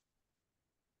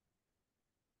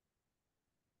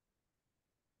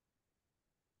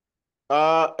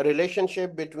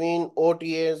 Relationship between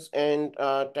OTAs and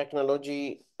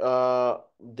technology,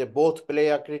 they both play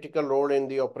a critical role in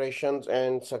the operations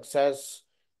and success.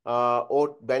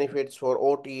 Benefits for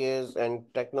OTAs and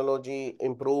technology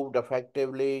improved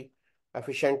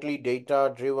efficiently,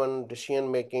 data-driven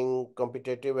decision-making,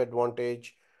 competitive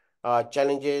advantage.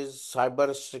 Challenges,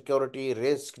 cyber security,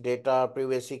 risk, data,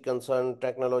 privacy concern,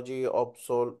 technology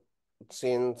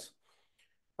obsolescence,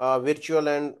 virtual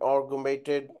and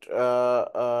augmented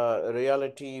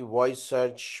reality, voice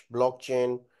search,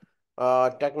 blockchain,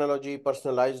 technology,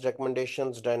 personalized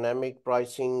recommendations, dynamic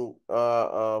pricing,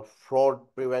 fraud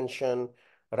prevention,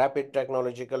 rapid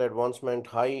technological advancement,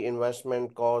 high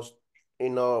investment cost,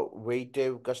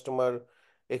 innovative customer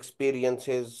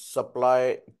experiences,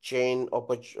 supply chain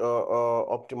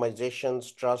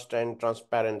optimizations, trust and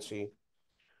transparency.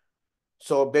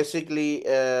 So basically,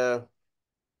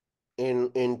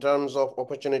 in terms of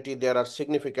opportunity, there are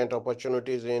significant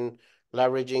opportunities in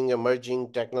leveraging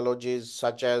emerging technologies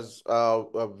such as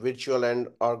virtual and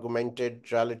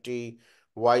augmented reality,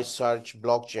 voice search,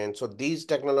 blockchain. So these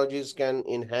technologies can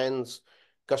enhance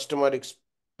customer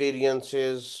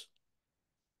experiences,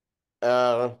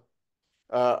 uh,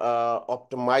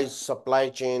 optimize supply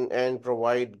chain, and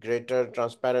provide greater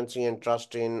transparency and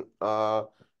trust uh,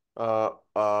 uh,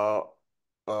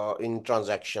 in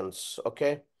transactions.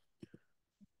 Okay.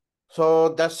 So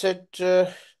that's it,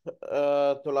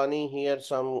 Tulani. Here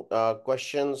some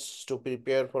questions to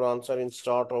prepare for answer in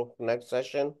start of next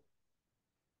session.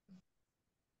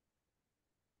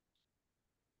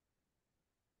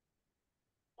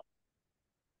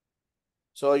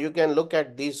 So you can look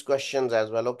at these questions as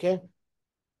well, okay?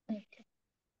 Okay.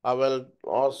 I will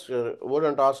ask,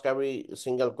 wouldn't ask every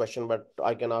single question, but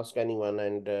I can ask anyone.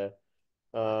 And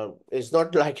it's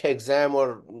not like exam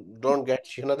or don't get,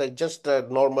 that just a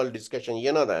normal discussion,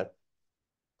 that.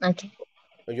 Okay.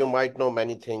 You might know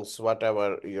many things,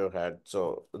 whatever you had.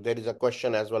 So there is a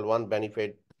question as well, one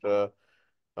benefit uh,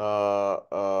 uh,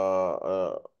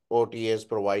 uh, OTAs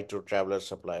provide to traveler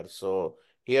suppliers. So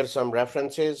here are some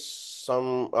references,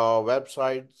 some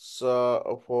websites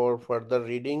for further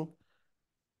reading.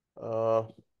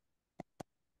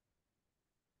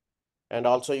 And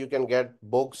also you can get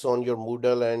books on your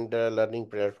Moodle and learning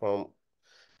platform.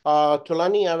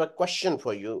 Tulani, I have a question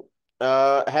for you.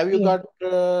 Have you Yeah. got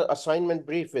assignment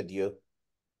brief with you?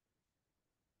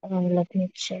 Let me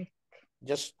check.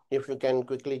 Just if you can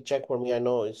quickly check for me. I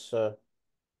know it's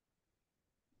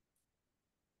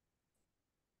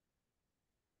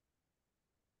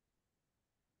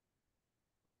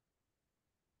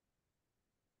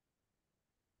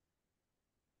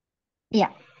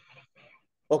Yeah.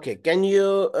 okay. Can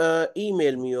you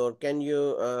email me or can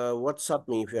you WhatsApp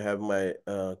me if you have my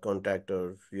contact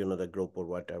or the group or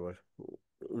whatever?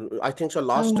 I think so.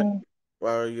 Last time,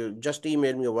 Um. you just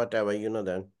email me or whatever.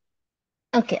 Then.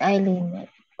 Okay. I'll email.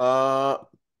 Uh,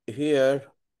 here.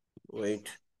 Wait.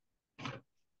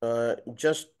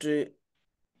 Just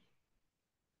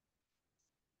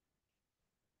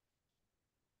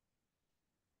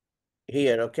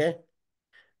here. Okay.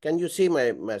 Can you see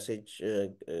my message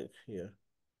here?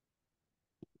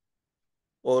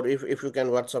 Or if you can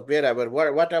WhatsApp wherever,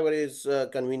 whatever is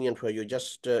convenient for you,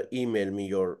 just email me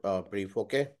your brief.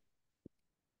 Okay.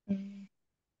 Mm,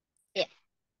 yeah.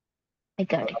 I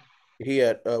got it.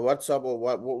 Here, WhatsApp or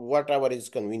whatever is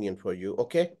convenient for you.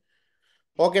 Okay.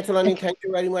 Okay, Tholani, Okay. thank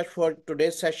you very much for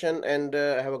today's session and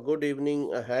have a good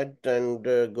evening ahead and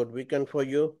good weekend for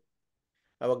you.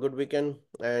 Have a good weekend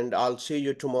and I'll see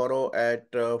you tomorrow at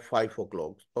 5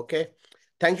 o'clock. Okay.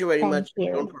 Thank you very Thank much.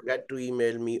 Don't you. forget to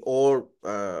email me or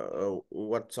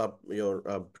WhatsApp your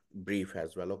brief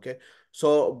as well. Okay.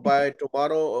 So Okay. by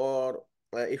tomorrow or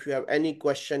if you have any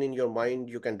question in your mind,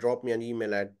 you can drop me an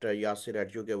email at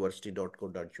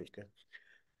yasir@ukversity.co.uk.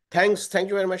 Thanks. Thank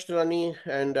you very much, Rani,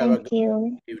 and have a Thank good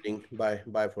you. evening. Bye.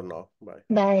 Bye for now. Bye.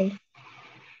 Bye.